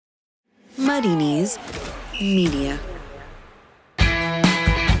Muddy Knees Media.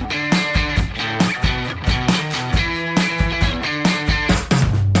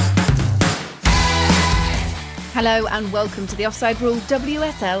 Hello and welcome to the Offside Rule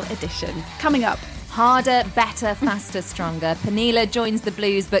WSL edition. Coming up, harder, better, faster, stronger. Pernilla joins the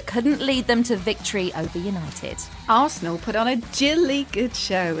Blues but couldn't lead them to victory over United. Arsenal put on a jilly good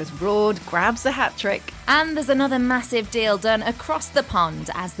show as Broad grabs a hat-trick. And there's another massive deal done across the pond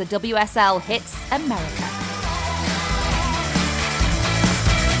as the WSL hits America.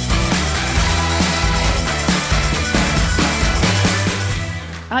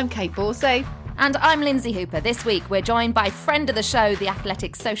 I'm Kate Borsay. And I'm Lindsay Hooper. This week we're joined by friend of the show, the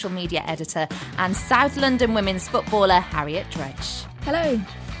Athletic social media editor and South London women's footballer Harriet Dredge. Hello.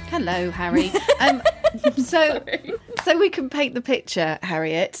 Hello, Harry. So we can paint the picture,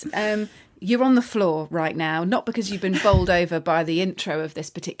 Harriet. You're on the floor right now, not because you've been bowled over by the intro of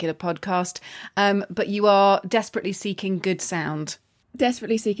this particular podcast, but you are desperately seeking good sound.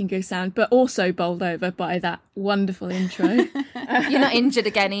 Desperately seeking good sound, but also bowled over by that wonderful intro. You're not injured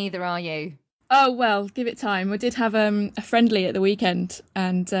again either, are you? Oh, well, give it time. We did have a friendly at the weekend,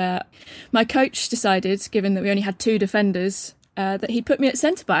 and my coach decided, given that we only had two defenders, that he'd put me at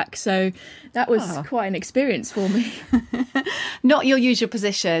centre-back. So that was quite an experience for me. Not your usual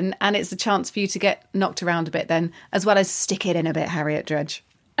position, and it's a chance for you to get knocked around a bit then, as well as stick it in a bit, Harriet Dredge.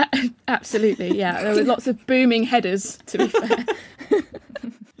 Absolutely, yeah. There were lots of booming headers, to be fair.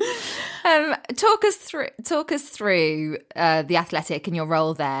 Talk us through the Athletic and your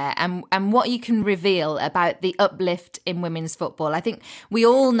role there, and what you can reveal about the uplift in women's football. I think we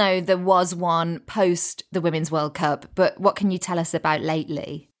all know there was one post the Women's World Cup, but what can you tell us about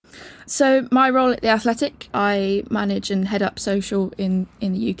lately? So my role at the Athletic, I manage and head up social in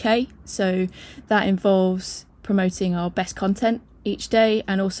the UK. So that involves promoting our best content each day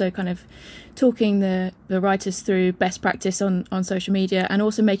and also kind of talking the writers through best practice on social media, and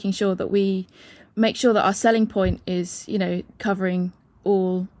also making sure that we make sure that our selling point is, covering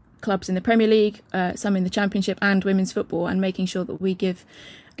all clubs in the Premier League, some in the Championship and women's football, and making sure that we give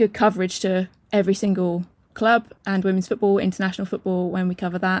good coverage to every single club and women's football, international football when we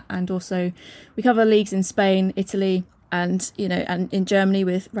cover that. And also we cover leagues in Spain, Italy and in Germany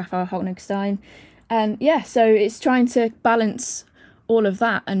with Rafael Holtenstein. And so it's trying to balance all of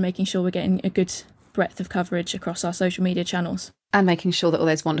that and making sure we're getting a good breadth of coverage across our social media channels. And making sure that all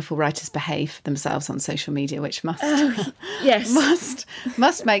those wonderful writers behave themselves on social media, which must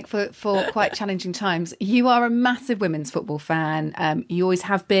make for quite challenging times. You are a massive women's football fan. You always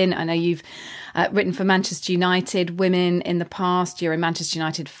have been. I know you've written for Manchester United women in the past. You're a Manchester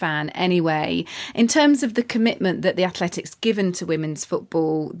United fan anyway. In terms of the commitment that the Athletic's given to women's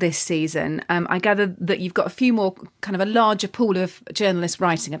football this season, I gather that you've got a few more, kind of a larger pool of journalists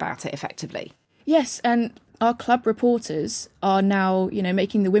writing about it effectively. Yes, and our club reporters are now,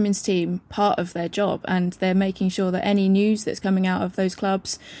 making the women's team part of their job, and they're making sure that any news that's coming out of those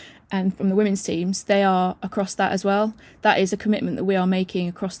clubs and from the women's teams, they are across that as well. That is a commitment that we are making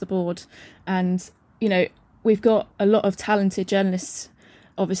across the board. And, we've got a lot of talented journalists,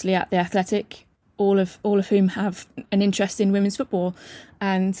 obviously, at The Athletic, all of whom have an interest in women's football.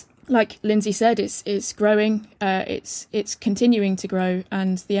 And like Lindsay said, it's growing, it's continuing to grow,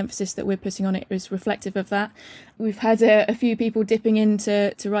 and the emphasis that we're putting on it is reflective of that. We've had a few people dipping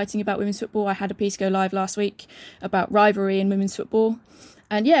into writing about women's football. I had a piece go live last week about rivalry in women's football.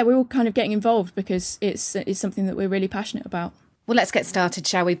 And we're all kind of getting involved because it's something that we're really passionate about. Well, let's get started,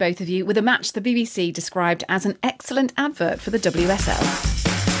 shall we, both of you, with a match the BBC described as an excellent advert for the WSL.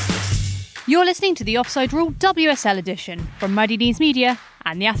 You're listening to the Offside Rule WSL edition from Muddy Knees Media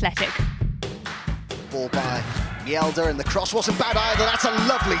and The Athletic. Ball by Yelder, and the cross wasn't bad either. That's a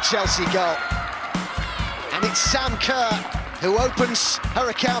lovely Chelsea goal. And it's Sam Kerr who opens her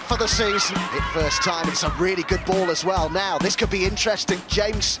account for the season. First time, it's a really good ball as well. Now, this could be interesting.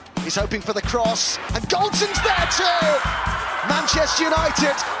 James is hoping for the cross, and Galton's there too! Manchester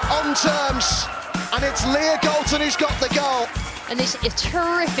United on terms, and it's Leah Galton who's got the goal. And it's a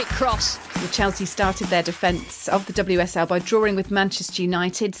terrific cross. Chelsea started their defence of the WSL by drawing with Manchester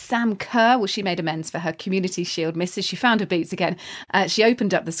United. Sam Kerr, well, she made amends for her Community Shield misses. She found her boots again. She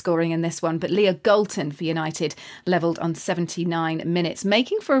opened up the scoring in this one, but Leah Galton for United levelled on 79 minutes,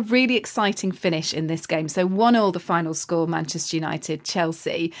 making for a really exciting finish in this game. So 1-1 the final score, Manchester United,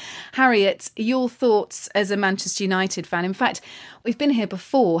 Chelsea. Harriet, your thoughts as a Manchester United fan? In fact, we've been here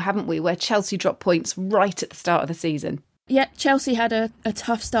before, haven't we, where Chelsea dropped points right at the start of the season. Yeah, Chelsea had a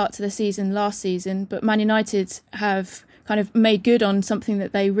tough start to the season last season, but Man United have kind of made good on something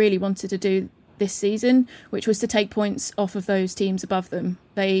that they really wanted to do this season, which was to take points off of those teams above them.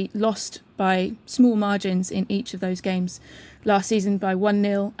 They lost by small margins in each of those games last season by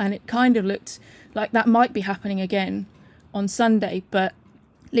 1-0, and it kind of looked like that might be happening again on Sunday, but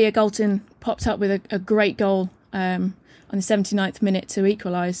Leah Galton popped up with a great goal on the 79th minute to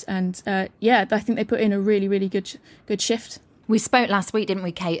equalise, and I think they put in a really, really good shift. We spoke last week, didn't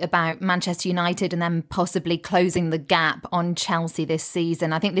we, Kate, about Manchester United and them possibly closing the gap on Chelsea this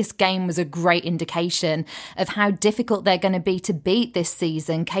season. I think this game was a great indication of how difficult they're going to be to beat this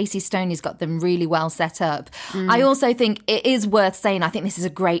season. Casey Stoney's got them really well set up. I also think it is worth saying, I think this is a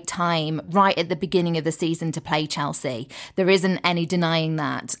great time right at the beginning of the season to play Chelsea. There isn't any denying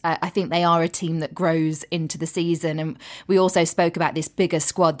that. I think they are a team that grows into the season. And we also spoke about this bigger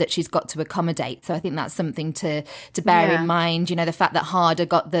squad that she's got to accommodate. So I think that's something to bear in mind. You know, the fact that Harder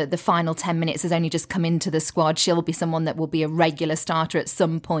got the final 10 minutes has only just come into the squad. She'll be someone that will be a regular starter at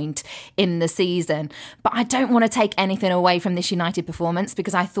some point in the season. But I don't want to take anything away from this United performance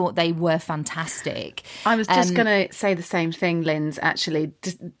because I thought they were fantastic. I was just going to say the same thing, Linz, actually.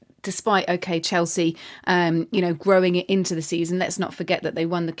 Despite, Chelsea, growing it into the season, let's not forget that they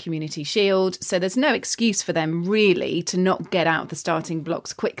won the Community Shield. So there's no excuse for them, really, to not get out of the starting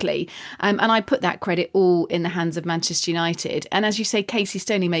blocks quickly. And I put that credit all in the hands of Manchester United. And as you say, Casey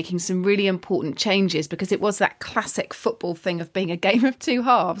Stoney making some really important changes because it was that classic football thing of being a game of two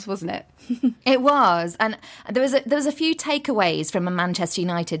halves, wasn't it? It was. And there was a few takeaways from a Manchester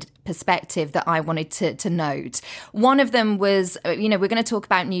United perspective that I wanted to note. One of them was, we're going to talk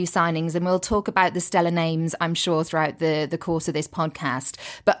about new signings and we'll talk about the stellar names, I'm sure, throughout the course of this podcast.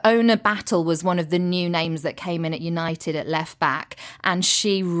 But Ona Battle was one of the new names that came in at United at left back. And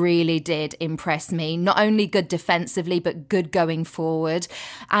she really did impress me. Not only good defensively, but good going forward.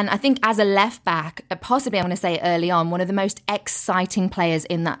 And I think as a left back, possibly I want to say early on, one of the most exciting players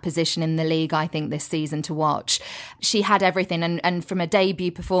in that position in the league, I think, this season to watch. She had everything. And from a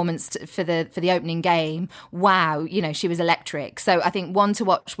debut performance for the opening game, wow, she was electric. So I think one to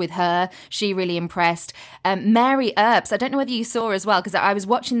watch with her. She really impressed. Mary Earps, I don't know whether you saw as well, because I was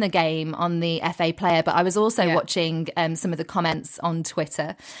watching the game on the FA Player, but I was also watching some of the comments on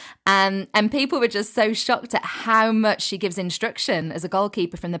Twitter. And people were just so shocked at how much she gives instruction as a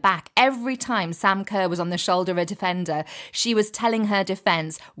goalkeeper from the back. Every time Sam Kerr was on the shoulder of a defender, she was telling her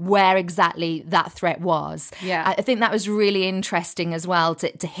defence where exactly that threat was. Yeah. I think that was really interesting as well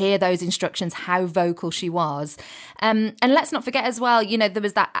to hear those instructions, how vocal she was. And let's not forget as well, there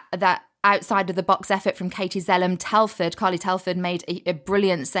was that outside of the box effort from Katie Zellum. Carly Telford made a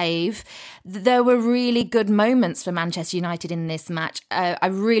brilliant save. There were really good moments for Manchester United in this match. I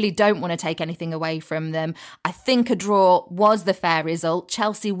really don't want to take anything away from them. I think a draw was the fair result.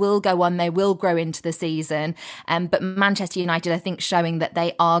 Chelsea will go on, they will grow into the season. But Manchester United, I think, showing that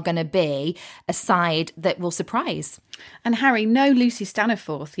they are going to be a side that will surprise. And Harry, no Lucy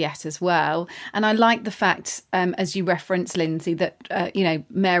Staniforth yet as well. And I like the fact, as you referenced, Lindsay, that,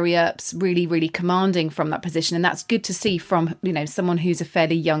 Mary Earps really, really commanding from that position. And that's good to see from, someone who's a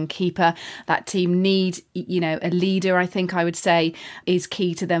fairly young keeper. That team need, a leader, I think I would say, is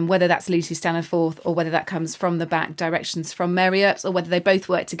key to them, whether that's Lucy Staniforth or whether that comes from the back directions from Mary Earps or whether they both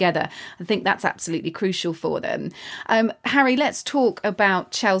work together. I think that's absolutely crucial for them. Harry, let's talk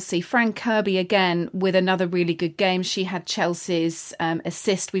about Chelsea. Fran Kirby again with another really good game. She had Chelsea's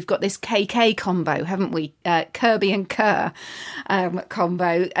assist. We've got this KK combo, haven't we? Kirby and Kerr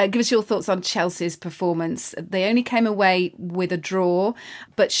combo. Give us your thoughts on Chelsea's performance. They only came away with a draw,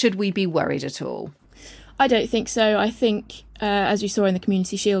 but should we be worried at all? I don't think so. I think, as we saw in the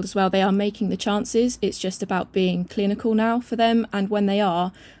Community Shield as well, they are making the chances. It's just about being clinical now for them. And when they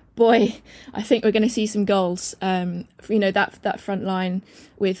are, boy, I think we're going to see some goals. That front line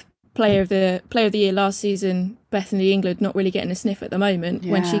with Player of the Year last season, Bethany England, not really getting a sniff at the moment.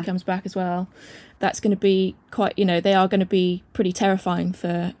 Yeah. When she comes back as well, that's going to be quite, they are going to be pretty terrifying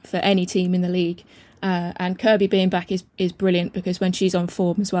for any team in the league. And Kirby being back is brilliant because when she's on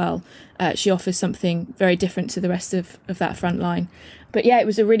form as well, she offers something very different to the rest of that front line. But yeah, it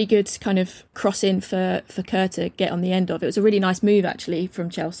was a really good kind of cross in for Kerr to get on the end of. It was a really nice move actually from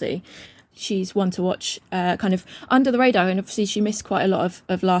Chelsea. She's one to watch kind of under the radar, and obviously she missed quite a lot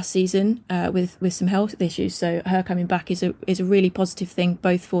of last season with some health issues, so her coming back is a really positive thing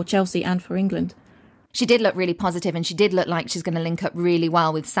both for Chelsea and for England. She did look really positive, and she did look like she's going to link up really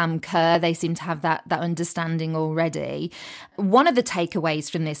well with Sam Kerr. They seem to have that understanding already. One of the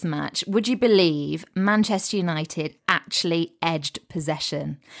takeaways from this match, would you believe Manchester United actually edged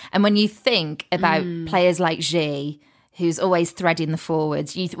possession? And when you think about players like Xi, who's always threading the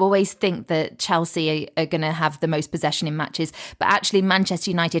forwards. You always think that Chelsea are going to have the most possession in matches, but actually Manchester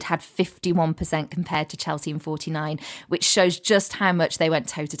United had 51% compared to Chelsea in 49, which shows just how much they went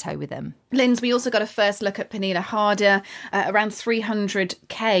toe-to-toe with them. Linz, we also got a first look at Pernille Harder. Around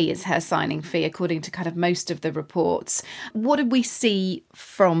 300k is her signing fee, according to kind of most of the reports. What did we see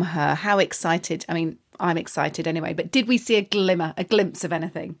from her? How excited? I mean, I'm excited anyway, but did we see a glimpse of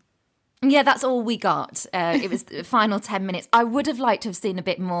anything? Yeah, that's all we got. It was the final 10 minutes. I would have liked to have seen a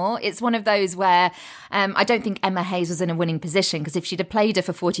bit more. It's one of those where I don't think Emma Hayes was in a winning position, because if she'd have played her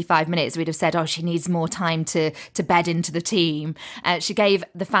for 45 minutes, we'd have said, oh, she needs more time to bed into the team. She gave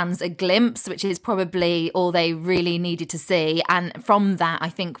the fans a glimpse, which is probably all they really needed to see. And from that, I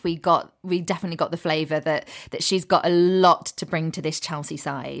think we definitely got the flavour that she's got a lot to bring to this Chelsea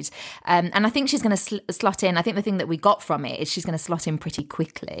side. And I think she's going to slot in. I think the thing that we got from it is she's going to slot in pretty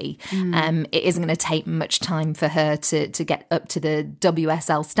quickly. It isn't going to take much time for her to get up to the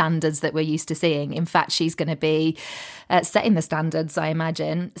WSL standards that we're used to seeing. In fact, she's going to be setting the standards, I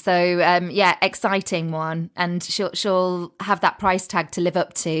imagine. So, exciting one. And she'll have that price tag to live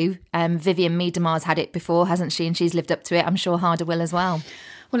up to. Vivian Miedemar's had it before, hasn't she? And she's lived up to it. I'm sure Harder will as well.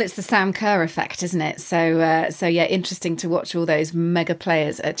 Well, it's the Sam Kerr effect, isn't it? So interesting to watch all those mega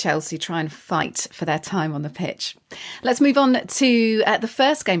players at Chelsea try and fight for their time on the pitch. Let's move on to the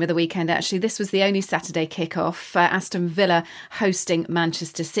first game of the weekend, actually. This was the only Saturday kickoff, Aston Villa hosting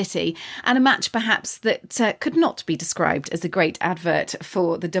Manchester City, and a match perhaps that could not be described as a great advert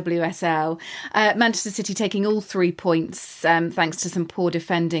for the WSL. Manchester City taking all 3 points thanks to some poor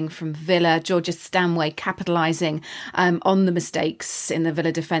defending from Villa. Georgia Stanway capitalising on the mistakes in the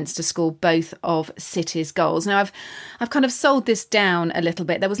Villa defence to score both of City's goals. Now, I've kind of sold this down a little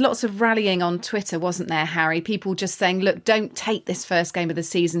bit. There was lots of rallying on Twitter, wasn't there, Harry? People just saying, look, don't take this first game of the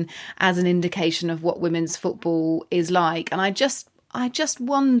season as an indication of what women's football is like. And I just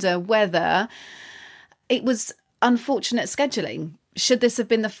wonder whether it was unfortunate scheduling. Should this have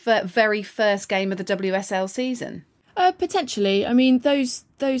been the very first game of the WSL season? Potentially. I mean, those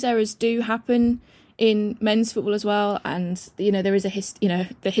errors do happen in men's football as well, and there is the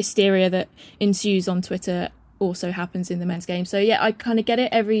hysteria that ensues on Twitter also happens in the men's game. So yeah, I kind of get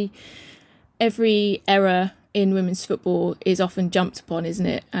it. Every error in women's football is often jumped upon, isn't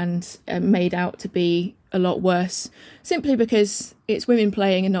it, and made out to be a lot worse simply because it's women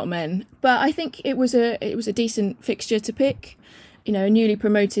playing and not men. But I think it was a decent fixture to pick. A newly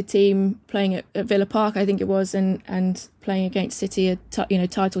promoted team playing at Villa Park, I think it was, and playing against City,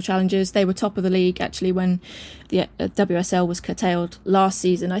 title challengers. They were top of the league actually when the WSL was curtailed last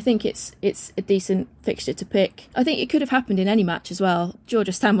season. I think it's a decent fixture to pick. I think it could have happened in any match as well.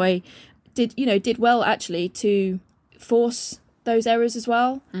 Georgia Stanway did well actually to force those errors as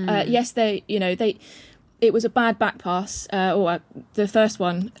well. Yes, it was a bad back pass, or the first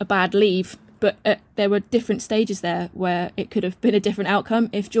one a bad leave. But there were different stages there where it could have been a different outcome.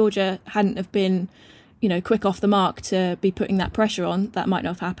 If Georgia hadn't have been, quick off the mark to be putting that pressure on, that might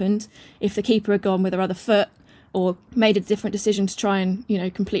not have happened. If the keeper had gone with her other foot or made a different decision to try and,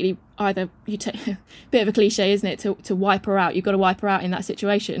 completely either, you take a bit of a cliche, isn't it, to wipe her out. You've got to wipe her out in that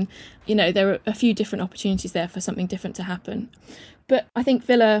situation. There are a few different opportunities there for something different to happen. But I think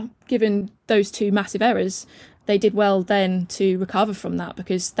Villa, given those two massive errors, they did well then to recover from that,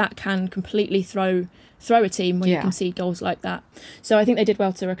 because that can completely throw a team when you can see goals like that. So I think they did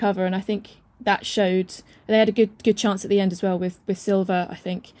well to recover, and I think that showed they had a good chance at the end as well with Silva, I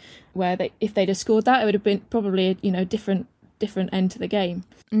think, where if they'd have scored that, it would have been probably a different end to the game.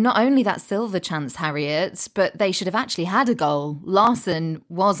 Not only that Silva chance, Harriet, but they should have actually had a goal. Larson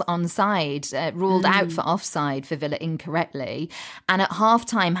was onside, ruled out for offside for Villa incorrectly, and at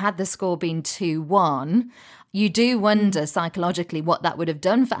half-time, had the score been 2-1, you do wonder psychologically what that would have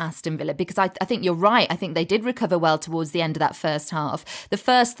done for Aston Villa, because I think you're right. I think they did recover well towards the end of that first half. The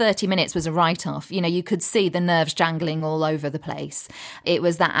first 30 minutes was a write-off. You could see the nerves jangling all over the place. It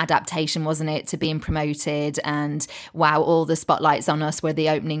was that adaptation, wasn't it, to being promoted, and wow, all the spotlights on us were the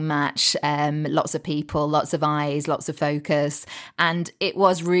opening match. Lots of people, lots of eyes, lots of focus, and it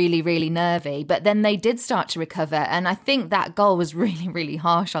was really, really nervy. But then they did start to recover, and I think that goal was really, really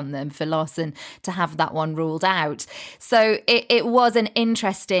harsh on them for Larson to have that one ruled out. So it was an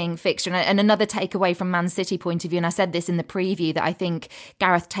interesting fixture, and another takeaway from Man City point of view, and I said this in the preview, that I think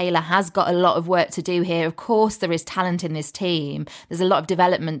Gareth Taylor has got a lot of work to do here. Of course there is talent in this team, there's a lot of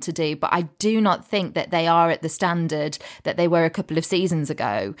development to do, but I do not think that they are at the standard that they were a couple of seasons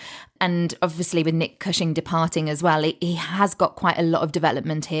ago. And obviously with Nick Cushing departing as well, he has got quite a lot of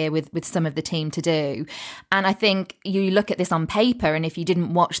development here with some of the team to do. And I think you look at this on paper, and if you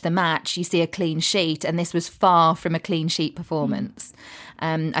didn't watch the match, you see a clean sheet. And this was far from a clean sheet performance.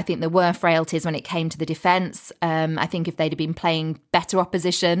 I think there were frailties when it came to the defence. I think if they'd have been playing better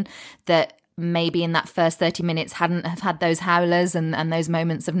opposition, that maybe in that first 30 minutes hadn't have had those howlers and those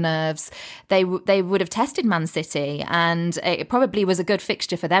moments of nerves, they would have tested Man City, and it probably was a good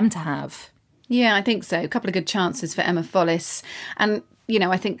fixture for them to have. Yeah, I think so. A couple of good chances for Emma Follis. And, you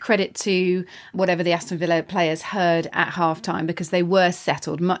know, I think credit to whatever the Aston Villa players heard at halftime, because they were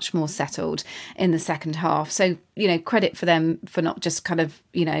settled, much more settled in the second half. So, you know, credit for them for not just kind of,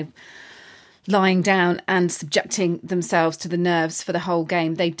 you know, lying down and subjecting themselves to the nerves for the whole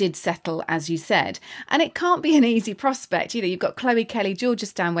game. They did settle, as you said. And it can't be an easy prospect. You know, you've got Chloe Kelly, Georgia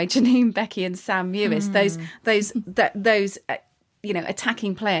Stanway, Janine Becky and Sam Mewis, those you know,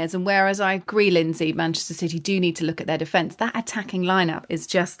 attacking players. And whereas I agree, Lindsay, Manchester City do need to look at their defence, that attacking lineup is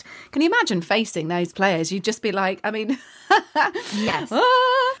just, can you imagine facing those players? You'd just be like, I mean... Yes.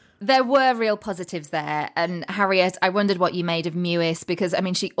 There were real positives there. And Harriet, I wondered what you made of Mewis, because, I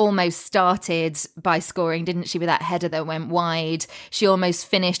mean, she almost started by scoring, didn't she, with that header that went wide. She almost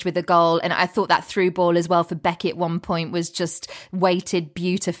finished with a goal. And I thought that through ball as well for Becky at one point was just weighted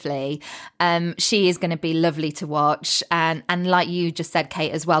beautifully. She is going to be lovely to watch. And like you just said,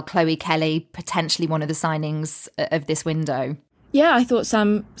 Kate, as well, Chloe Kelly, potentially one of the signings of this window. Yeah, I thought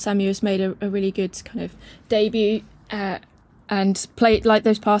Sam Mewis made a really good kind of debut. And play like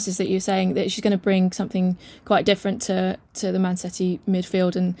those passes that you're saying, that she's going to bring something quite different to the Man City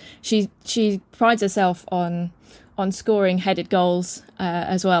midfield, and she prides herself on scoring headed goals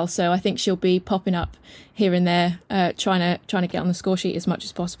as well. So I think she'll be popping up here and there, trying to get on the score sheet as much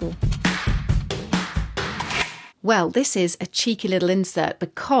as possible. Well, this is a cheeky little insert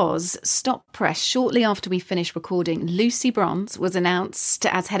because Stop Press, shortly after we finished recording, Lucy Bronze was announced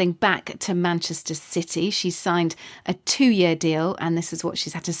as heading back to Manchester City. She's signed a 2-year deal, and this is what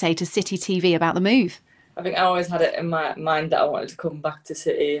she's had to say to City TV about the move. I think I always had it in my mind that I wanted to come back to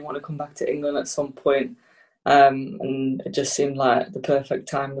City and want to come back to England at some point. And it just seemed like the perfect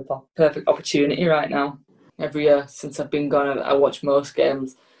time, the perfect opportunity right now. Every year since I've been gone, I watch most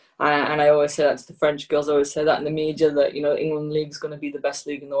games. And I always say that to the French girls. I always say that in the media, that, you know, England League is going to be the best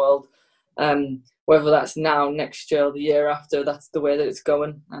league in the world. Whether that's now, next year, or the year after, that's the way that it's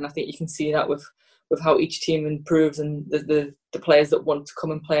going. And I think you can see that with how each team improves and the players that want to come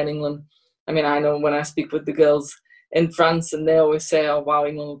and play in England. I mean, I know when I speak with the girls in France, and they always say, "Oh, wow,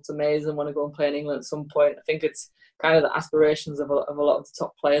 England looks amazing. I want to go and play in England at some point." I think it's kind of the aspirations of a lot of the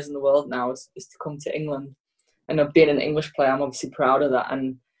top players in the world now is to come to England. And being an English player, I'm obviously proud of that.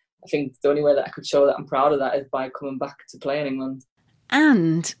 And I think the only way that I could show that I'm proud of that is by coming back to play in England.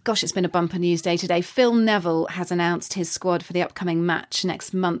 And, gosh, it's been a bumper news day today. Phil Neville has announced his squad for the upcoming match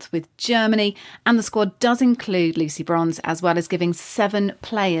next month with Germany. And the squad does include Lucy Bronze, as well as giving 7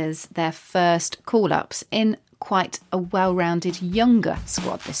 players their first call-ups in quite a well-rounded younger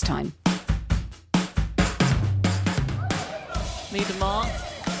squad this time. Miedemar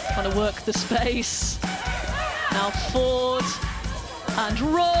trying to work the space. Now Ford. And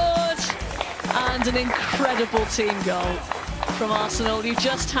Rod, and an incredible team goal from Arsenal. You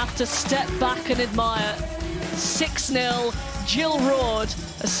just have to step back and admire. 6-0, Jill Rod,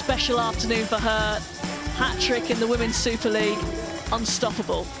 a special afternoon for her. Hat-trick in the Women's Super League.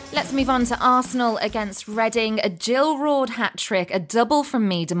 Unstoppable. Let's move on to Arsenal against Reading. A Jill Rord hat-trick, a double from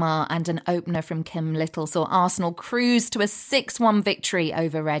Miedemar and an opener from Kim Little saw Arsenal cruise to a 6-1 victory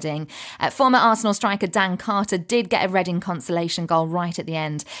over Reading. Former Arsenal striker Dan Carter did get a Reading consolation goal right at the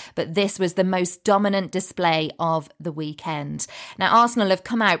end, but this was the most dominant display of the weekend. Now, Arsenal have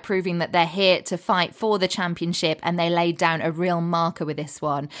come out proving that they're here to fight for the championship, and they laid down a real marker with this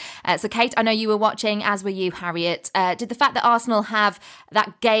one. So, Kate, I know you were watching, as were you, Harriet. Did the fact that Arsenal have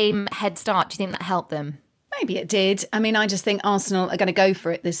that game head start, do you think that helped them? Maybe it did. I mean, I just think Arsenal are going to go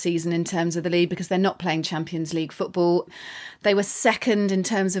for it this season in terms of the league, because they're not playing Champions League football. They were second in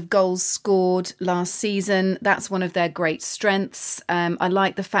terms of goals scored last season. That's one of their great strengths. I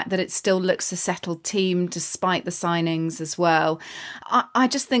like the fact that it still looks a settled team despite the signings as well. I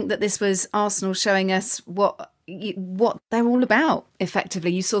just think that this was Arsenal showing us what what they're all about,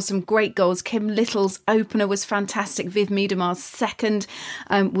 effectively. You saw some great goals. Kim Little's opener was fantastic. Viv Miedemar's second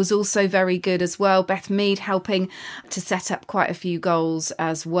was also very good as well. Beth Mead helping to set up quite a few goals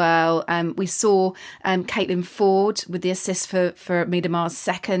as well. We saw Caitlin Ford with the assist for Miedemar's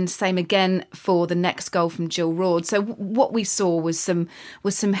second. Same again for the next goal from Jill Roord. So what we saw was some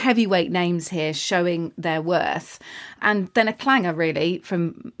heavyweight names here showing their worth. And then a clanger, really,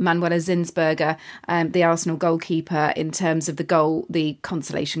 from Manuela Zinsberger, the Arsenal goalkeeper, in terms of the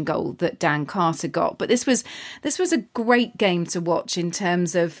consolation goal that Dan Carter got. But this was a great game to watch in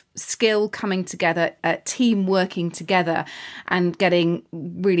terms of skill coming together, team working together and getting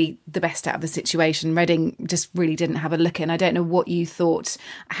really the best out of the situation. Reading just really didn't have a look in. I don't know what you thought,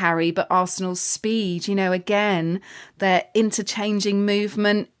 Harry, but Arsenal's speed, again, their interchanging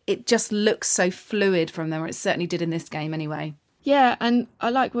movement, it just looks so fluid from them, or it certainly did in this game anyway. Yeah, and I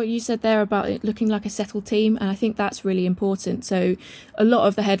like what you said there about it looking like a settled team, and I think that's really important. So a lot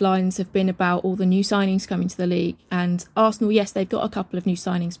of the headlines have been about all the new signings coming to the league, and Arsenal, yes, they've got a couple of new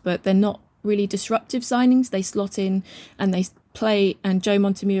signings, but they're not really disruptive signings. They slot in and they play, and Joe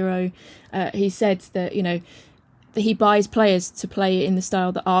Montemuro, he said that, that he buys players to play in the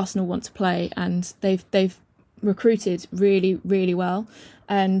style that Arsenal want to play, and they've recruited really, really well.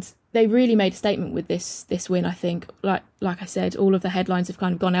 And they really made a statement with this win, I think. Like I said, all of the headlines have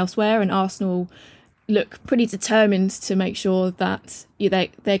kind of gone elsewhere, and Arsenal look pretty determined to make sure that they're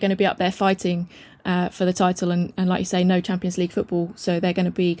going to be up there fighting for the title. And like you say, no Champions League football, so they're going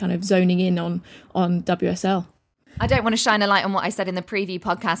to be kind of zoning in on WSL. I don't want to shine a light on what I said in the preview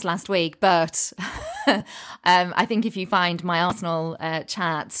podcast last week, but I think if you find my Arsenal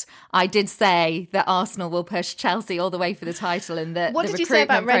chat, I did say that Arsenal will push Chelsea all the way for the title, and that what did you say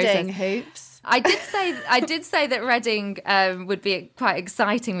about Reading, Hoops? I did say that Reading would be quite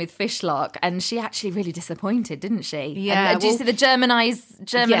exciting with Fishlock, and she actually really disappointed, didn't she? Yeah. Did you see the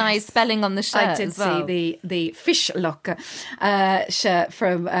Germanised spelling on the shirt? I did see the Fishlock shirt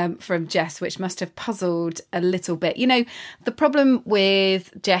from Jess, which must have puzzled a little bit. The problem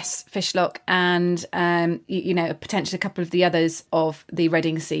with Jess Fishlock and potentially a couple of the others of the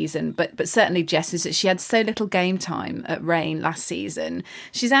Reading season, but certainly Jess, is that she had so little game time at Reign last season.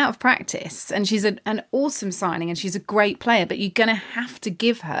 She's out of practice. And she's an awesome signing, and she's a great player, but you're going to have to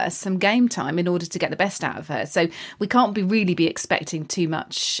give her some game time in order to get the best out of her. So we can't really be expecting too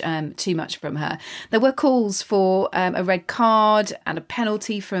much from her. There were calls for a red card and a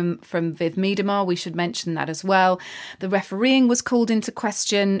penalty from Viv Miedemar. We should mention that as well. The refereeing was called into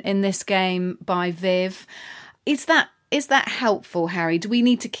question in this game by Viv. Is that helpful, Harry? Do we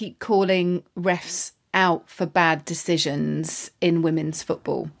need to keep calling refs out for bad decisions in women's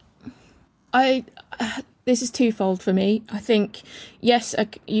football? This is twofold for me. I think, yes,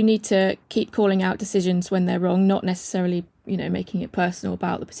 you need to keep calling out decisions when they're wrong, not necessarily, making it personal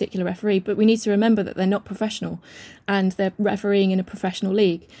about the particular referee, but we need to remember that they're not professional and they're refereeing in a professional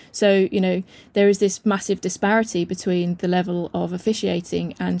league. So, there is this massive disparity between the level of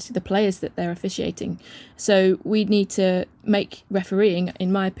officiating and the players that they're officiating. So we need to make refereeing,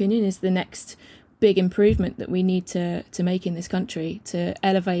 in my opinion, is the next big improvement that we need to make in this country to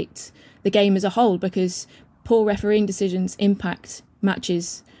elevate the game as a whole, because poor refereeing decisions impact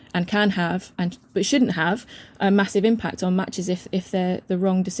matches and can have, but shouldn't have, a massive impact on matches if they're the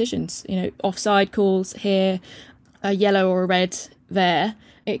wrong decisions. Offside calls here, a yellow or a red there,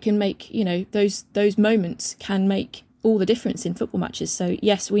 it can make, those moments can make all the difference in football matches. So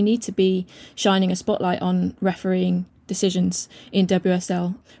yes, we need to be shining a spotlight on refereeing decisions in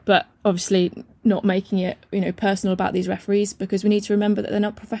WSL, but obviously not making it, personal about these referees, because we need to remember that they're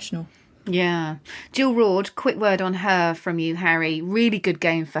not professional. Yeah. Jill Roord, quick word on her from you, Harry. Really good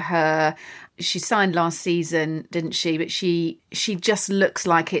game for her. She signed last season, didn't she? But she just looks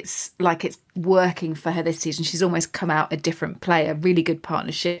like it's working for her this season. She's almost come out a different player. Really good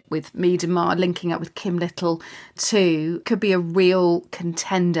partnership with Miedemar, linking up with Kim Little too. Could be a real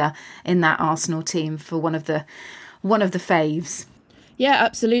contender in that Arsenal team for one of the faves. Yeah,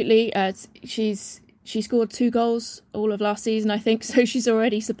 absolutely. She scored 2 goals all of last season, I think, so she's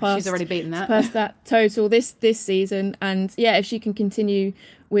already beaten that. Surpassed that total this season. And yeah, if she can continue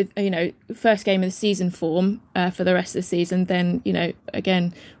with first game of the season form for the rest of the season, then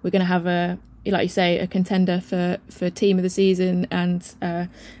again we're going to have like you say, a contender for team of the season and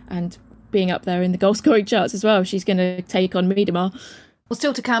being up there in the goal scoring charts as well. She's going to take on Miedemar. Well,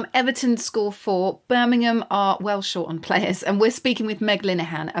 still to come, Everton score 4. Birmingham are well short on players. And we're speaking with Meg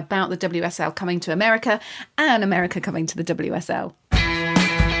Linehan about the WSL coming to America and America coming to the WSL.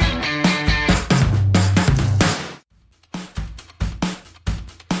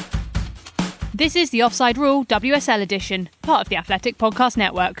 This is the Offside Rule WSL edition, part of the Athletic Podcast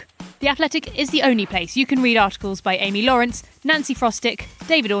Network. The Athletic is the only place you can read articles by Amy Lawrence, Nancy Frostick,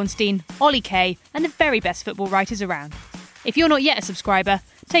 David Ornstein, Ollie Kay, and the very best football writers around. If you're not yet a subscriber,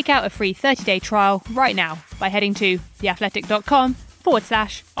 take out a free 30-day trial right now by heading to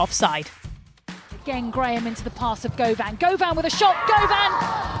theathletic.com/offside. Again, Graham into the pass of Govan. Govan with a shot.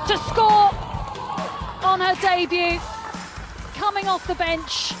 Govan to score on her debut, coming off the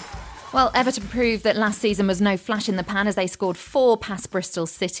bench. Well, Everton proved that last season was no flash in the pan as they scored 4 past Bristol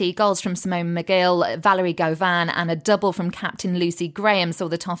City. Goals from Simone McGill, Valerie Govan and a double from captain Lucy Graham saw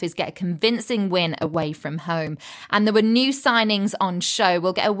the Toffees get a convincing win away from home. And there were new signings on show.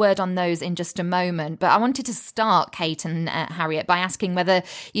 We'll get a word on those in just a moment. But I wanted to start, Kate and Harriet, by asking whether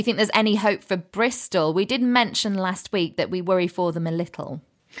you think there's any hope for Bristol. We did mention last week that we worry for them a little.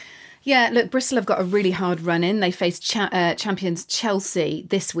 Yeah, look, Bristol have got a really hard run in. They face champions Chelsea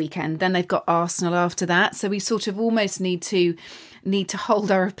this weekend. Then they've got Arsenal after that. So we sort of almost need to hold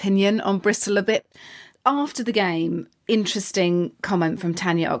our opinion on Bristol a bit. After the game, interesting comment from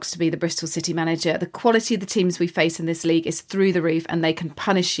Tanya Oxtoby, the Bristol City manager. The quality of the teams we face in this league is through the roof and they can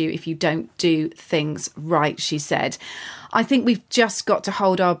punish you if you don't do things right, she said. I think we've just got to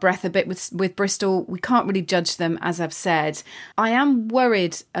hold our breath a bit with Bristol. We can't really judge them, as I've said. I am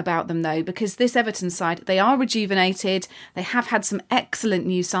worried about them, though, because this Everton side, they are rejuvenated. They have had some excellent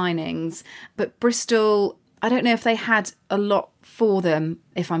new signings. But Bristol, I don't know if they had a lot for them,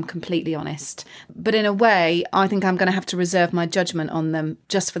 if I'm completely honest. But in a way, I think I'm going to have to reserve my judgment on them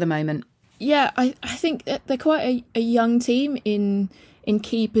just for the moment. Yeah, I think that they're quite a young team in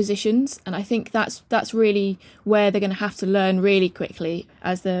key positions, and I think that's really where they're going to have to learn really quickly.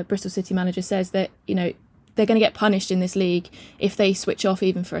 As the Bristol City manager says, that they're going to get punished in this league if they switch off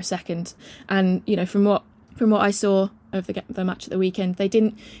even for a second. And from what I saw of the match at the weekend,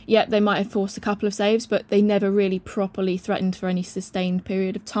 they might have forced a couple of saves, but they never really properly threatened for any sustained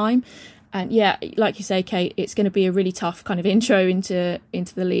period of time. And yeah, like you say, Kate, it's going to be a really tough kind of intro into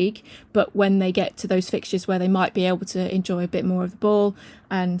the league. But when they get to those fixtures where they might be able to enjoy a bit more of the ball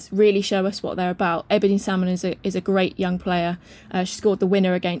and really show us what they're about. Ebony Salmon is a great young player. She scored the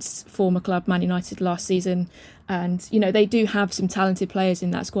winner against former club Man United last season. And, they do have some talented players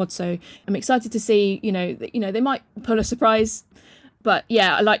in that squad. So I'm excited to see, they might pull a surprise. But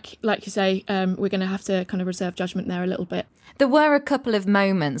yeah, like you say, we're going to have to kind of reserve judgment there a little bit. There were a couple of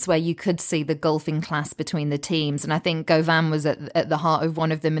moments where you could see the gulfing class between the teams, and I think Govan was at the heart of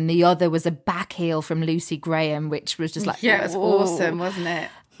one of them, and the other was a back heel from Lucy Graham, which was just like... Yeah, it was awesome, wasn't it?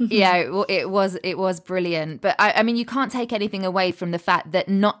 Yeah, it was brilliant. But I mean, you can't take anything away from the fact that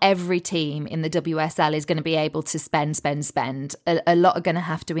not every team in the WSL is going to be able to spend. A lot are going to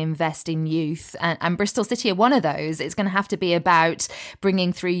have to invest in youth. And Bristol City are one of those. It's going to have to be about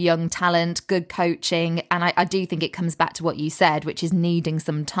bringing through young talent, good coaching. And I do think it comes back to what you said, which is needing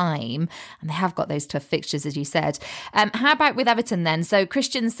some time. And they have got those tough fixtures, as you said. How about with Everton then? So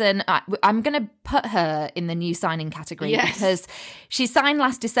Christensen, I'm going to put her in the new signing category because she signed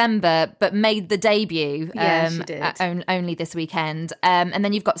last December, but made the debut she did. Only this weekend. And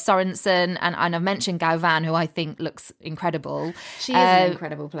then you've got Sorensen, and I've mentioned Govan, who I think looks incredible. She is an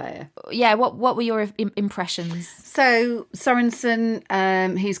incredible player. Yeah, what were your impressions? So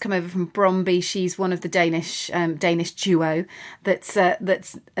Sorensen, who's come over from Bromby, she's one of the Danish duo that's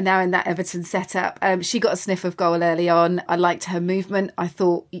now in that Everton setup. She got a sniff of goal early on. I liked her movement. I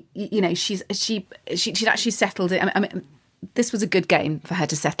thought, she'd actually settled it. I mean, this was a good game for her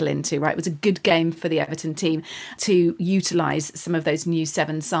to settle into, right? It was a good game for the Everton team to utilise some of those new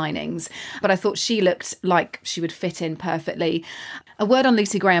 7 signings. But I thought she looked like she would fit in perfectly. A word on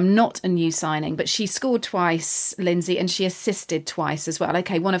Lucy Graham, not a new signing, but she scored twice, Lindsay, and she assisted twice as well.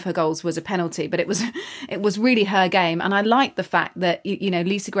 Okay, one of her goals was a penalty, but it was really her game. And I like the fact that,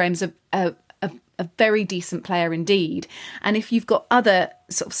 Lucy Graham's a very decent player indeed. And if you've got other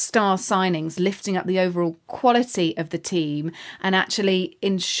sort of star signings lifting up the overall quality of the team and actually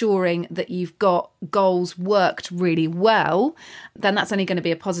ensuring that you've got goals worked really well, then that's only going to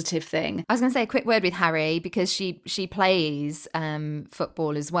be a positive thing. I was going to say a quick word with Harry, because she plays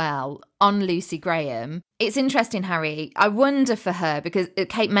football as well, on Lucy Graham. It's interesting, Harry. I wonder for her, because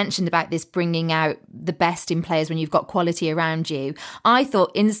Kate mentioned about this bringing out the best in players when you've got quality around you. I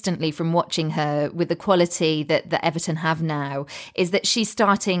thought instantly from watching her, with the quality that Everton have now, is that she's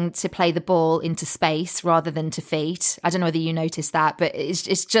starting to play the ball into space rather than to feet. I don't know whether you noticed that, but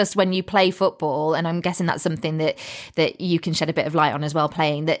it's just when you play football, and I'm guessing that's something that you can shed a bit of light on as well,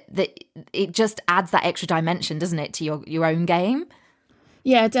 playing, that it just adds that extra dimension, doesn't it, to your own game?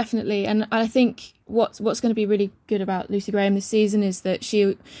 Yeah, definitely. And I think what's going to be really good about Lucy Graham this season is that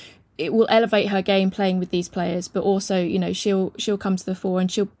it will elevate her game playing with these players, but also, you know, she'll come to the fore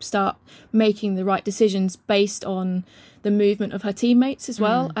and she'll start making the right decisions based on the movement of her teammates as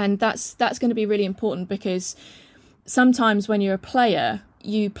well. And that's going to be really important, because sometimes when you're a player,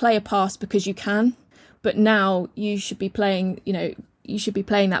 you play a pass because you can, but now you should be playing, you know, you should be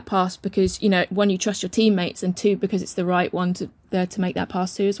playing that pass because, you know, one, you trust your teammates, and two, because it's the right one to make that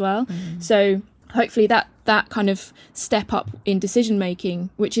pass to as well. So hopefully that kind of step up in decision making,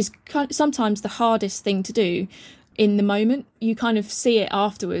 which is sometimes the hardest thing to do in the moment. You kind of see it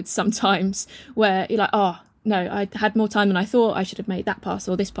afterwards sometimes, where you're like, oh no, I had more time than I thought, I should have made that pass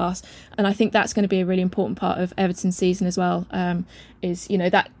or this pass. And I think that's going to be a really important part of Everton's season as well, is, you know,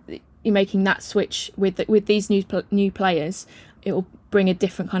 that you're making that switch with these new players. It will bring a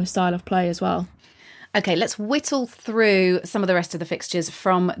different kind of style of play as well. OK, let's whittle through some of the rest of the fixtures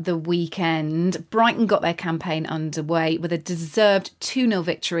from the weekend. Brighton got their campaign underway with a deserved 2-0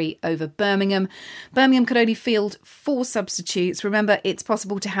 victory over Birmingham. Birmingham could only field 4 substitutes. Remember, it's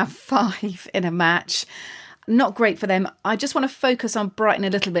possible to have 5 in a match. Not great for them. I just want to focus on Brighton a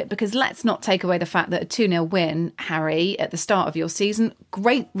little bit, because let's not take away the fact that a 2-0 win, Harry, at the start of your season,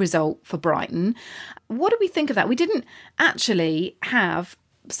 great result for Brighton. What do we think of that? We didn't actually have...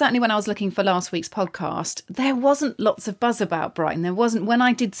 Certainly when I was looking for last week's podcast, there wasn't lots of buzz about Brighton. There wasn't, when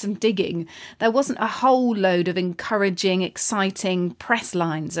I did some digging, there wasn't a whole load of encouraging, exciting press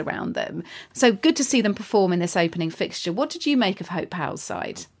lines around them. So good to see them perform in this opening fixture. What did you make of Hope Powell's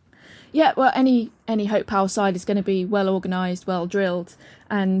side? Yeah, well, any Hope Powell side is going to be well organised, well drilled.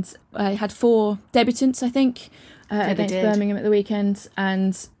 And I had 4 debutants, I think, against Birmingham at the weekend.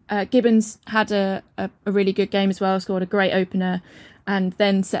 And Gibbons had a really good game as well, scored a great opener, and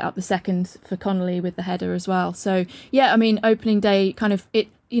then set up the second for Connolly with the header as well. So, yeah, I mean, opening day, kind of, it,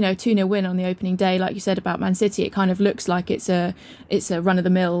 you know, 2-0 win on the opening day, like you said about Man City, it kind of looks like it's a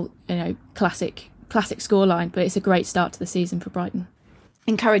run-of-the-mill, you know, classic scoreline, but it's a great start to the season for Brighton.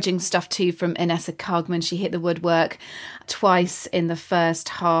 Encouraging stuff too from Inessa Cogman. She hit the woodwork twice in the first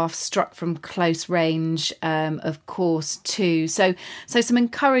half, struck from close range, of course, too. So some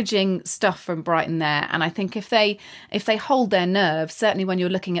encouraging stuff from Brighton there. And I think if they hold their nerve, certainly when you're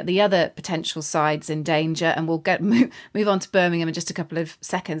looking at the other potential sides in danger, and we'll move on to Birmingham in just a couple of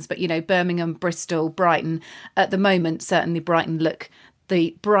seconds. But, you know, Birmingham, Bristol, Brighton, at the moment, certainly Brighton look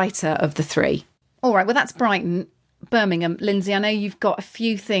the brighter of the 3. All right, well, that's Brighton. Birmingham. Lindsay, I know you've got a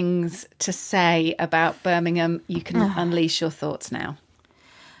few things to say about Birmingham. You can unleash your thoughts now.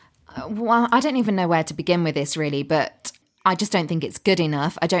 Well, I don't even know where to begin with this, really, but I just don't think it's good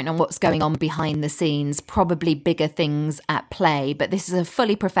enough. I don't know what's going on behind the scenes, probably bigger things at play, but this is a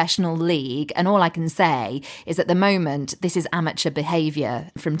fully professional league, and all I can say is at the moment this is amateur behaviour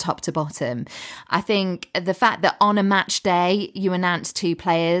from top to bottom. I think the fact that on a match day you announce 2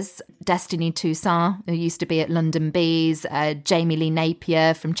 players, Destiny Toussaint, who used to be at London Bees, Jamie Lee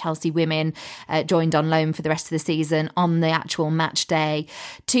Napier from Chelsea Women, joined on loan for the rest of the season on the actual match day.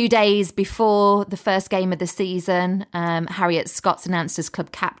 2 days before the first game of the season, Harriet Scott's announced as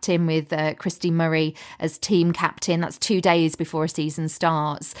club captain with Christy Murray as team captain. That's 2 days before a season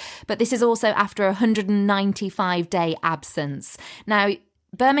starts. But this is also after a 195-day absence. Now,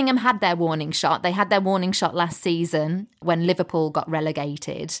 Birmingham had their warning shot. They had their warning shot last season when Liverpool got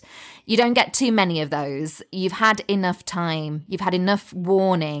relegated. You don't get too many of those. You've had enough time. You've had enough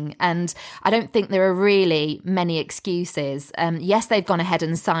warning. And I don't think there are really many excuses. Yes, they've gone ahead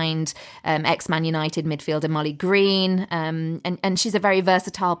and signed ex-Man United midfielder Molly Green. And she's a very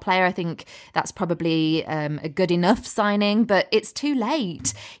versatile player. I think that's probably a good enough signing, but it's too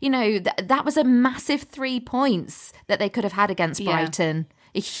late. You know, that was a massive 3 points that they could have had against Brighton.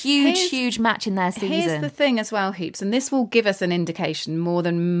 A huge match in their season. Here's the thing as well, Hoops, and this will give us an indication more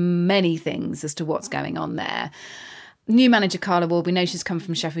than many things as to what's going on there. New manager Carla Ward, we know she's come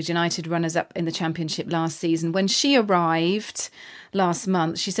from Sheffield United, runners-up in the Championship last season. When she arrived last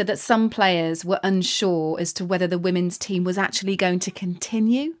month, she said that some players were unsure as to whether the women's team was actually going to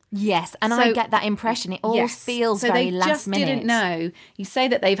continue. Yes, and I get that impression. It all feels very last minute. So they just didn't know. You say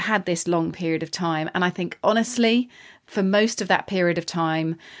that they've had this long period of time, and I think, honestly, for most of that period of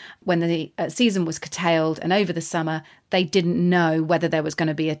time, when the season was curtailed and over the summer, they didn't know whether there was going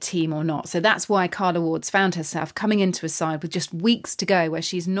to be a team or not. So that's why Carla Ward's found herself coming into a side with just weeks to go, where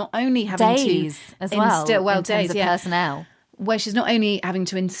she's not only having days to as well, instill, in terms of personnel, where she's not only having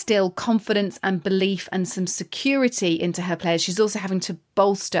to instill confidence and belief and some security into her players, she's also having to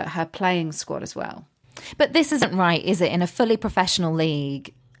bolster her playing squad as well. But this isn't right, is it? In a fully professional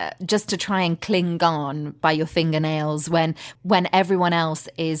league, just to try and cling on by your fingernails when everyone else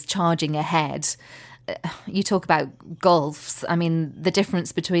is charging ahead. you talk about gulfs. I mean, the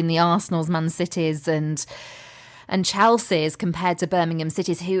difference between the Arsenals, Man Cities and Chelsea's compared to Birmingham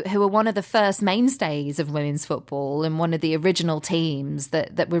City's, who are one of the first mainstays of women's football and one of the original teams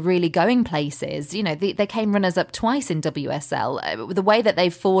that were really going places. You know, they came runners-up twice in WSL. The way that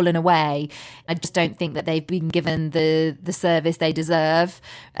they've fallen away, I just don't think that they've been given the service they deserve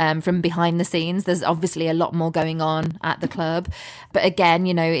from behind the scenes. There's obviously a lot more going on at the club. But again,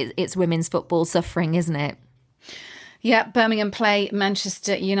 you know, it's women's football suffering, isn't it? Yeah, Birmingham play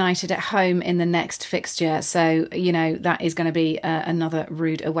Manchester United at home in the next fixture. So, you know, that is going to be another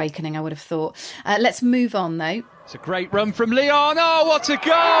rude awakening, I would have thought. Let's move on, though. It's a great run from Leon. Oh, what a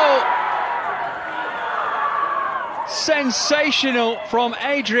goal! Sensational from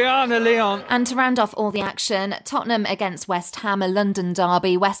Adriana Leon. And to round off all the action, Tottenham against West Ham, a London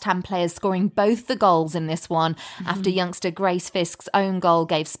derby. West Ham players scoring both the goals in this one after youngster Grace Fisk's own goal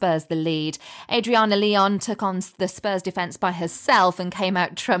gave Spurs the lead. Adriana Leon took on the Spurs defence by herself and came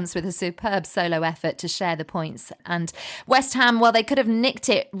out trumps with a superb solo effort to share the points. And West Ham, well, they could have nicked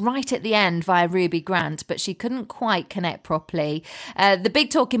it right at the end via Ruby Grant, but she couldn't quite connect properly. The big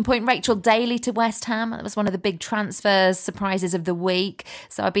talking point, Rachel Daly to West Ham. That was one of the big transfers surprises of the week,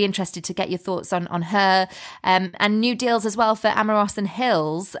 so I'd be interested to get your thoughts on her, and new deals as well for Amoros and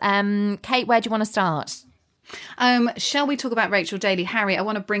Hills. Kate, where do you want to start? Shall we talk about Rachel Daly? Harry, I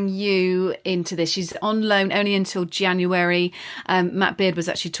want to bring you into this. She's on loan only until January. Matt Beard was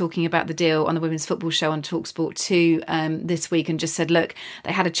actually talking about the deal on the Women's Football Show on TalkSport 2 this week and just said, look,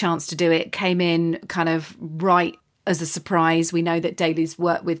 they had a chance to do it, came in kind of right as a surprise. We know that Daly's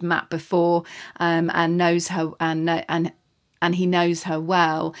worked with Matt before and knows her and he knows her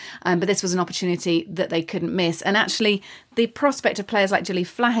well. But this was an opportunity that they couldn't miss. And actually, the prospect of players like Gilly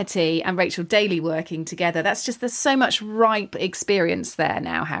Flaherty and Rachel Daly working together, there's so much ripe experience there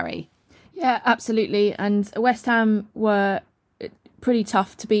now, Harry. Yeah, absolutely. And West Ham were pretty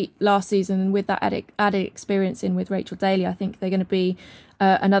tough to beat last season. And with that added experience in with Rachel Daly, I think they're going to be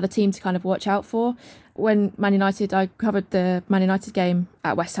another team to kind of watch out for. When Man United, I covered the Man United game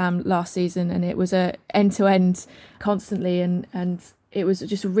at West Ham last season, and it was a end-to-end constantly, and it was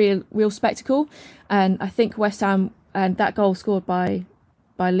just a real spectacle. And I think West Ham, and that goal scored by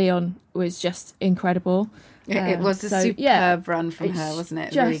Leon was just incredible. It was a superb run from her, wasn't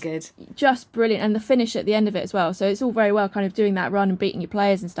it? Really good. Just brilliant. And the finish at the end of it as well. So it's all very well kind of doing that run and beating your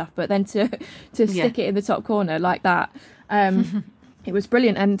players and stuff, but then to stick it in the top corner like that, it was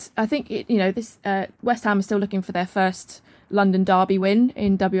brilliant. And I think, this West Ham is still looking for their first London derby win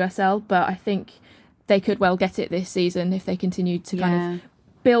in WSL, but I think they could well get it this season if they continue to kind of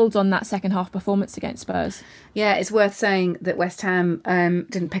build on that second half performance against Spurs. Yeah, it's worth saying that West Ham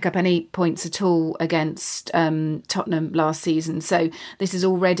didn't pick up any points at all against Tottenham last season. So this is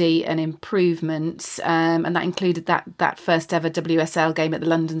already an improvement. And that included that first ever WSL game at the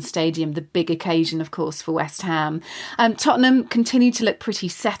London Stadium, the big occasion, of course, for West Ham. Tottenham continued to look pretty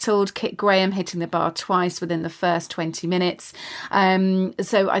settled. Kit Graham hitting the bar twice within the first 20 minutes.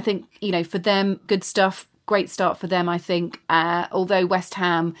 So I think, for them, good stuff. Great start for them, I think, although West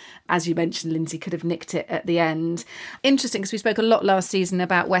Ham, as you mentioned, Lindsay, could have nicked it at the end. Interesting, because we spoke a lot last season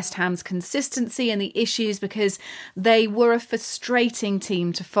about West Ham's consistency and the issues, because they were a frustrating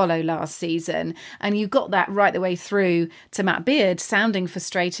team to follow last season, and you got that right the way through to Matt Beard sounding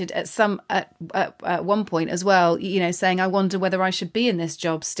frustrated at one point as well, saying, I wonder whether I should be in this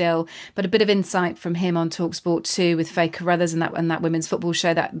job still. But a bit of insight from him on TalkSport 2 with Faye Carruthers and that Women's Football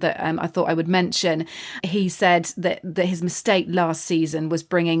Show that I thought I would mention. He said that his mistake last season was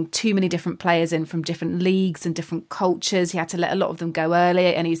bringing too many different players in from different leagues and different cultures. He had to let a lot of them go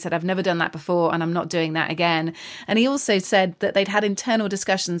early, and he said, I've never done that before and I'm not doing that again. And he also said that they'd had internal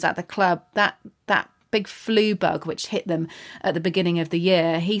discussions at the club, that big flu bug which hit them at the beginning of the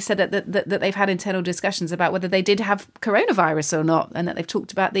year. He said that they've had internal discussions about whether they did have coronavirus or not, and that they've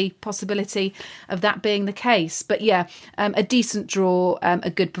talked about the possibility of that being the case. But a decent draw, a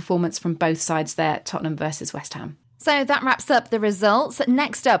good performance from both sides there, Tottenham versus West Ham. So that wraps up the results.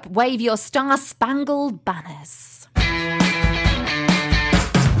 Next up, wave your star-spangled banners.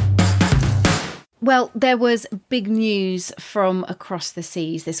 Well, there was big news from across the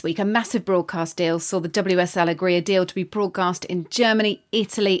seas this week. A massive broadcast deal saw the WSL agree a deal to be broadcast in Germany,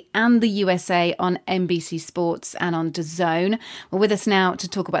 Italy and the USA on NBC Sports and on DAZN. Well, with us now to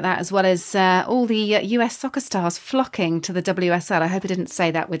talk about that, as well as all the US soccer stars flocking to the WSL. I hope I didn't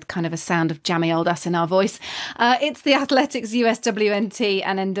say that with kind of a sound of jammy old us in our voice. It's the Athletics USWNT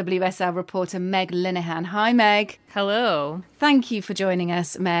and NWSL reporter Meg Linehan. Hi, Meg. Hello. Thank you for joining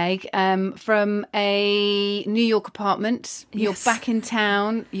us, Meg. From a New York apartment. You're back in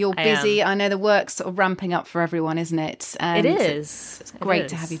town. You're busy. I know the work's sort of ramping up for everyone, isn't it? It is. It's great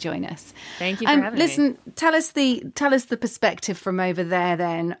to have you join us. Thank you for having me. Listen, tell us the perspective from over there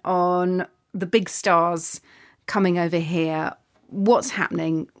then on the big stars coming over here. What's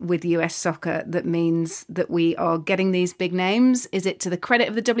happening with US soccer that means that we are getting these big names? Is it to the credit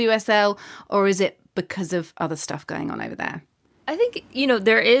of the WSL, or is it because of other stuff going on over there? I think,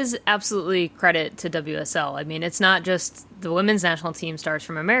 there is absolutely credit to WSL. I mean, it's not just the women's national team stars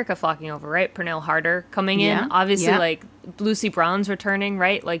from America flocking over, right? Pernell Harder coming in. Obviously, like Lucy Brown's returning,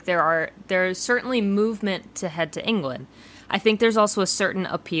 right? Like there's certainly movement to head to England. I think there's also a certain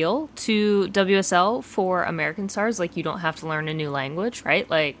appeal to WSL for American stars. Like, you don't have to learn a new language, right?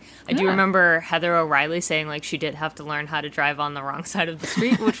 Like, I do remember Heather O'Reilly saying, like, she did have to learn how to drive on the wrong side of the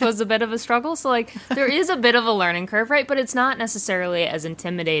street, which was a bit of a struggle. So, like, there is a bit of a learning curve, right? But it's not necessarily as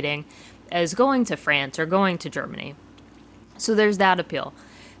intimidating as going to France or going to Germany. So there's that appeal.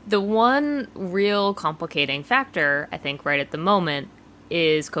 The one real complicating factor, I think, right at the moment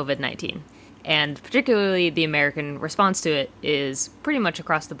is COVID-19. And particularly the American response to it is pretty much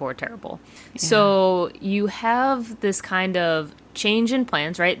across the board terrible. Yeah. So you have this kind of change in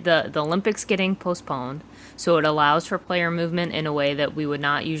plans, right? The Olympics getting postponed. So it allows for player movement in a way that we would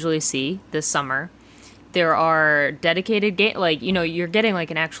not usually see this summer. There are dedicated you're getting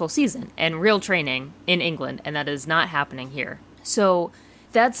like an actual season and real training in England, and that is not happening here. So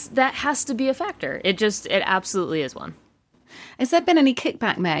that has to be a factor. It absolutely is one. Has there been any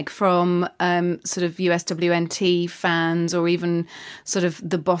kickback, Meg, from sort of USWNT fans or even sort of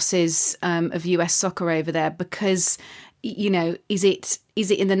the bosses of US soccer over there? Because, is it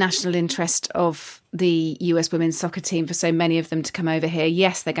in the national interest of the US women's soccer team for so many of them to come over here?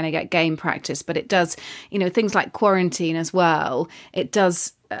 Yes, they're going to get game practice, but it does, things like quarantine as well, it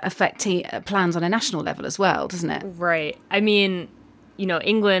does affect plans on a national level as well, doesn't it? Right. I mean,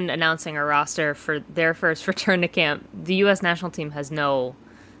 England announcing a roster for their first return to camp, the U.S. national team has no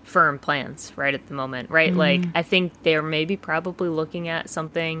firm plans right at the moment, right? Like, I think they're maybe probably looking at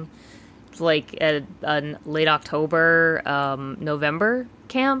something like a late October, November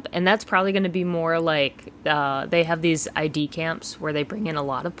camp, and that's probably going to be more like they have these ID camps where they bring in a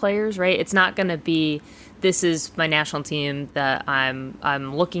lot of players, right? It's not going to be, this is my national team that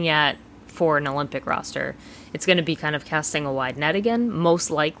I'm looking at for an Olympic roster. It's going to be kind of casting a wide net again,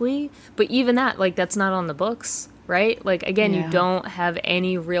 most likely. But even that, like, that's not on the books, right? Like, again, you don't have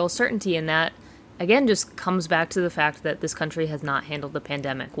any real certainty in that. Again, just comes back to the fact that this country has not handled the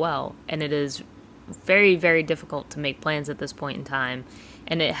pandemic well. And it is very, very difficult to make plans at this point in time.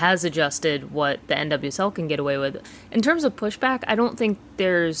 And it has adjusted what the NWSL can get away with. In terms of pushback, I don't think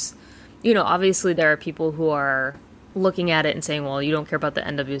there's, obviously there are people who are looking at it and saying, well, you don't care about the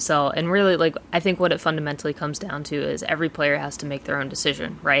NWSL. And really, like, I think what it fundamentally comes down to is every player has to make their own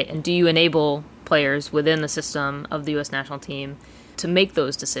decision, right? And do you enable players within the system of the U.S. national team to make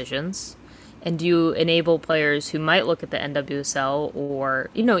those decisions? And do you enable players who might look at the NWSL or,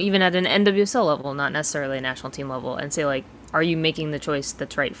 even at an NWSL level, not necessarily a national team level, and say, like, are you making the choice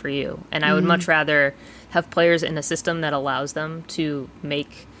that's right for you? And I would much rather have players in a system that allows them to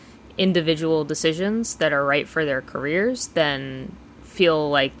make individual decisions that are right for their careers than feel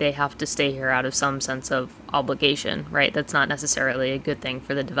like they have to stay here out of some sense of obligation, right? That's not necessarily a good thing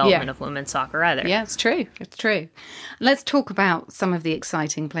for the development of women's soccer either. Yeah, it's true. It's true. Let's talk about some of the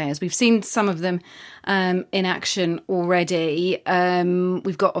exciting players. We've seen some of them in action already.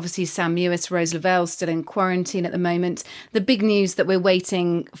 We've got obviously Sam Mewis, Rose Lavelle still in quarantine at the moment. The big news that we're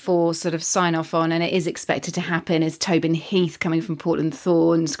waiting for sort of sign off on, and it is expected to happen, is Tobin Heath coming from Portland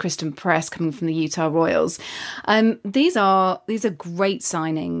Thorns, Kristen Press coming from the Utah Royals. These are great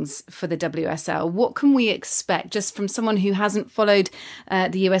signings for the WSL. What can we expect just from someone who hasn't followed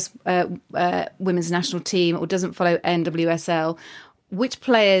the US women's national team or doesn't follow NWSL? Which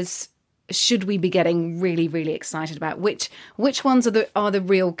players should we be getting really, really excited about? Which ones are the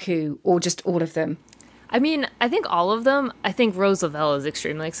real coup, or just all of them? I mean, I think all of them. I think Rose Lavelle is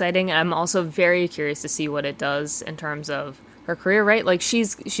extremely exciting. I'm also very curious to see what it does in terms of her career, right? Like,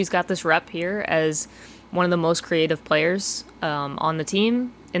 she's got this rep here as one of the most creative players on the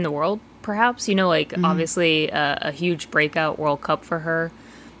team in the world, perhaps. Obviously a huge breakout World Cup for her.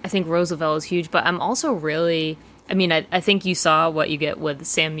 I think Rose Lavelle is huge, but I'm also really... I think you saw what you get with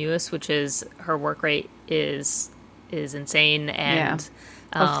Sam Mewis, which is her work rate is insane, and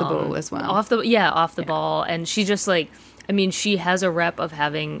off the ball as well. Off the ball, and she just I mean, she has a rep of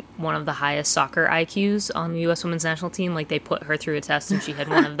having one of the highest soccer IQs on the U.S. women's national team. Like, they put her through a test and she had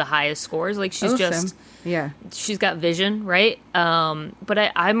one of the highest scores. Like, she's awesome. She's got vision, right?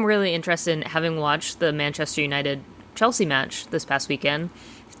 But I'm really interested in, having watched the Manchester United-Chelsea match this past weekend,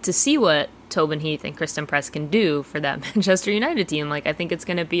 to see what Tobin Heath and Kristen Press can do for that Manchester United team. Like, I think it's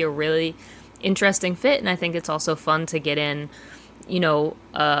going to be a really interesting fit, and I think it's also fun to get in,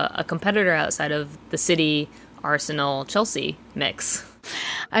 a competitor outside of the City, Arsenal, Chelsea mix.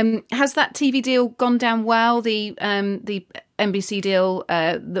 Has that TV deal gone down well? The NBC deal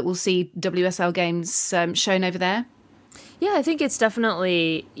that will see WSL games shown over there? Yeah, I think it's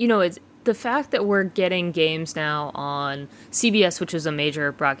definitely, it's the fact that we're getting games now on CBS, which is a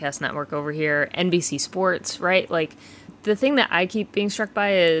major broadcast network over here, NBC Sports, right? Like, the thing that I keep being struck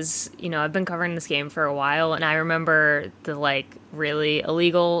by is, I've been covering this game for a while, and I remember the, really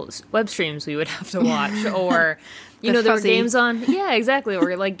illegal web streams we would have to watch, or, there were games on, yeah, exactly,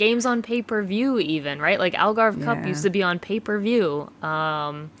 or, games on pay-per-view even, right? Like, Algarve Cup used to be on pay-per-view.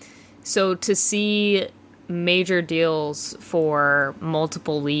 So to see major deals for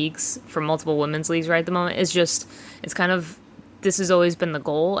multiple leagues, for multiple women's leagues right at the moment, is just, it's kind of, this has always been the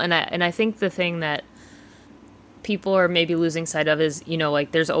goal, and I think the thing that people are maybe losing sight of is,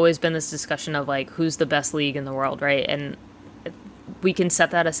 there's always been this discussion of, who's the best league in the world, right? And we can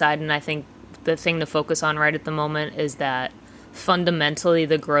set that aside, and I think the thing to focus on right at the moment is that fundamentally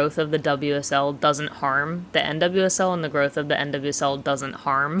the growth of the WSL doesn't harm the NWSL, and the growth of the NWSL doesn't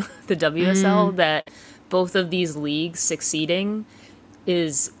harm the WSL, that both of these leagues succeeding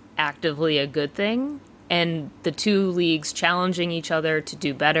is actively a good thing. And the two leagues challenging each other to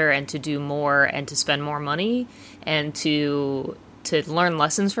do better and to do more and to spend more money and to learn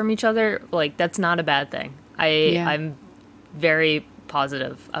lessons from each other, that's not a bad thing. I'm very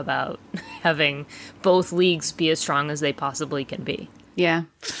positive about having both leagues be as strong as they possibly can be. Yeah.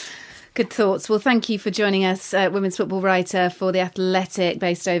 Good thoughts. Well, thank you for joining us, women's football writer for The Athletic,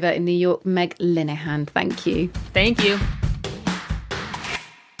 based over in New York, Meg Linehan. Thank you. Thank you.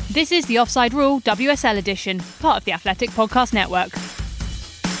 This is the Offside Rule WSL edition, part of the Athletic Podcast Network.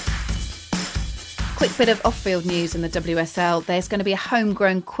 Quick bit of off-field news in the WSL. There's going to be a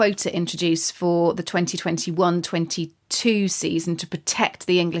homegrown quota introduced for the 2021-22 season to protect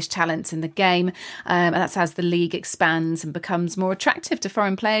the English talents in the game. And that's as the league expands and becomes more attractive to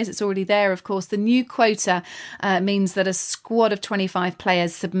foreign players. It's already there, of course. The new quota means that a squad of 25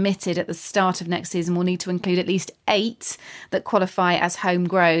 players submitted at the start of next season will need to include at least 8 that qualify as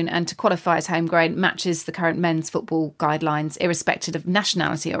homegrown. And to qualify as homegrown matches the current men's football guidelines, irrespective of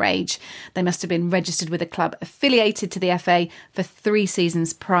nationality or age. They must have been registered with a club affiliated to the FA for 3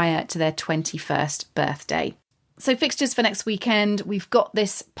 seasons prior to their 21st birthday. So fixtures for next weekend, we've got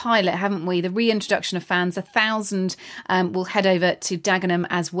this pilot, haven't we? The reintroduction of fans. 1,000 will head over to Dagenham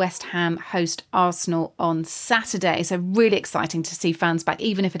as West Ham host Arsenal on Saturday. So really exciting to see fans back,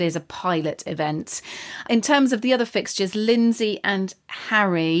 even if it is a pilot event. In terms of the other fixtures, Lindsay and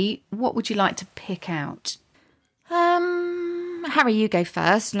Harry, what would you like to pick out? Harry, you go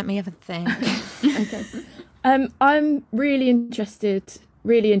first. Let me have a think. Okay. I'm really interested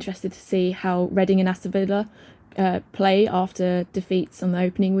to see how Reading and Aston Villa play after defeats on the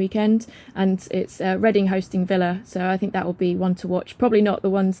opening weekend, and it's Reading hosting Villa, so I think that will be one to watch. Probably not the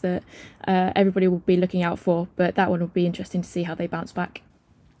ones that everybody will be looking out for, but that one will be interesting to see how they bounce back.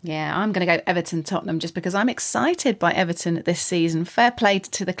 Yeah, I'm going to go Everton-Tottenham just because I'm excited by Everton this season. Fair play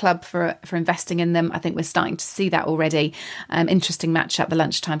to the club for investing in them. I think we're starting to see that already. Interesting matchup, the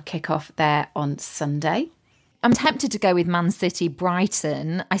lunchtime kickoff there on Sunday. I'm tempted to go with Man City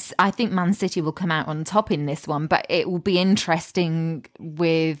Brighton. I think Man City will come out on top in this one, but it will be interesting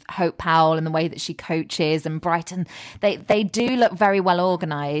with Hope Powell and the way that she coaches, and Brighton. They do look very well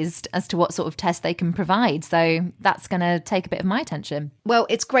organised as to what sort of test they can provide. So that's going to take a bit of my attention. Well,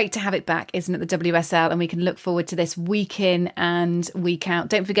 it's great to have it back, isn't it, the WSL? And we can look forward to this week in and week out.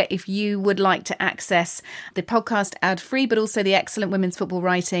 Don't forget, if you would like to access the podcast ad-free, but also the excellent women's football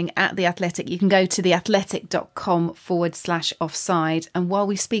writing at The Athletic, you can go to theathletic.com/offside. And while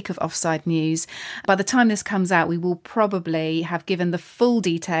we speak of offside news, by the time this comes out, we will probably have given the full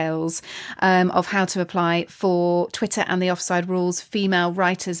details of how to apply for Twitter and the Offside Rules Female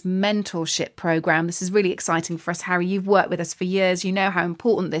Writers Mentorship Programme. This is really exciting for us, Harry. You've worked with us for years. You know how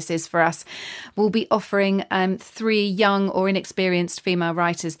important this is for us. We'll be offering 3 young or inexperienced female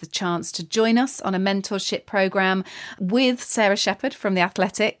writers the chance to join us on a mentorship programme with Sarah Shepherd from The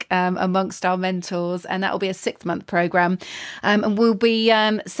Athletic amongst our mentors, and that will be a 6-month programme, and we'll be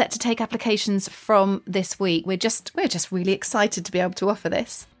set to take applications from this week. We're just really excited to be able to offer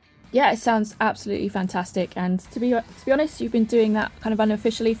this. Yeah, it sounds absolutely fantastic. And to be honest, you've been doing that kind of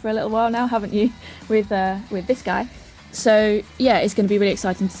unofficially for a little while now, haven't you, with this guy? So yeah, it's going to be really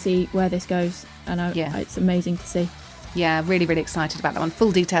exciting to see where this goes, and it's amazing to see. Yeah, really, really excited about that one.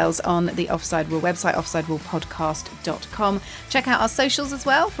 Full details on the Offside Rule website, offsiderulepodcast.com. Check out our socials as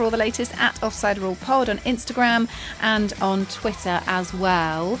well for all the latest at Offside Rule Pod on Instagram and on Twitter as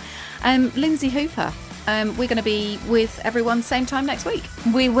well. Lindsay Hooper, we're going to be with everyone same time next week.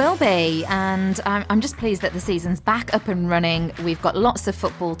 We will be, and I'm just pleased that the season's back up and running. We've got lots of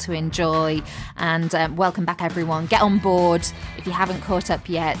football to enjoy, and welcome back everyone. Get on board. If you haven't caught up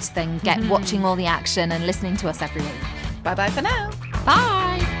yet, then get watching all the action and listening to us every week. Bye-bye for now.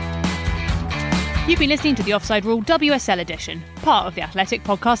 Bye. You've been listening to the Offside Rule WSL edition, part of the Athletic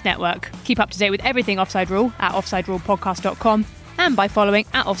Podcast Network. Keep up to date with everything Offside Rule at offsiderulepodcast.com and by following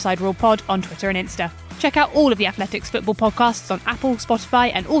at Offside Rule Pod on Twitter and Insta. Check out all of the Athletics football podcasts on Apple, Spotify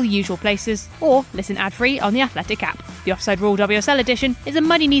and all the usual places, or listen ad-free on the Athletic app. The Offside Rule WSL edition is a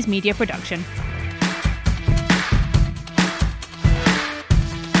Muddy Knees Media production.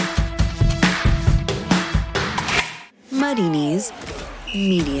 Muddy Knees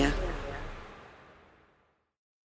Media.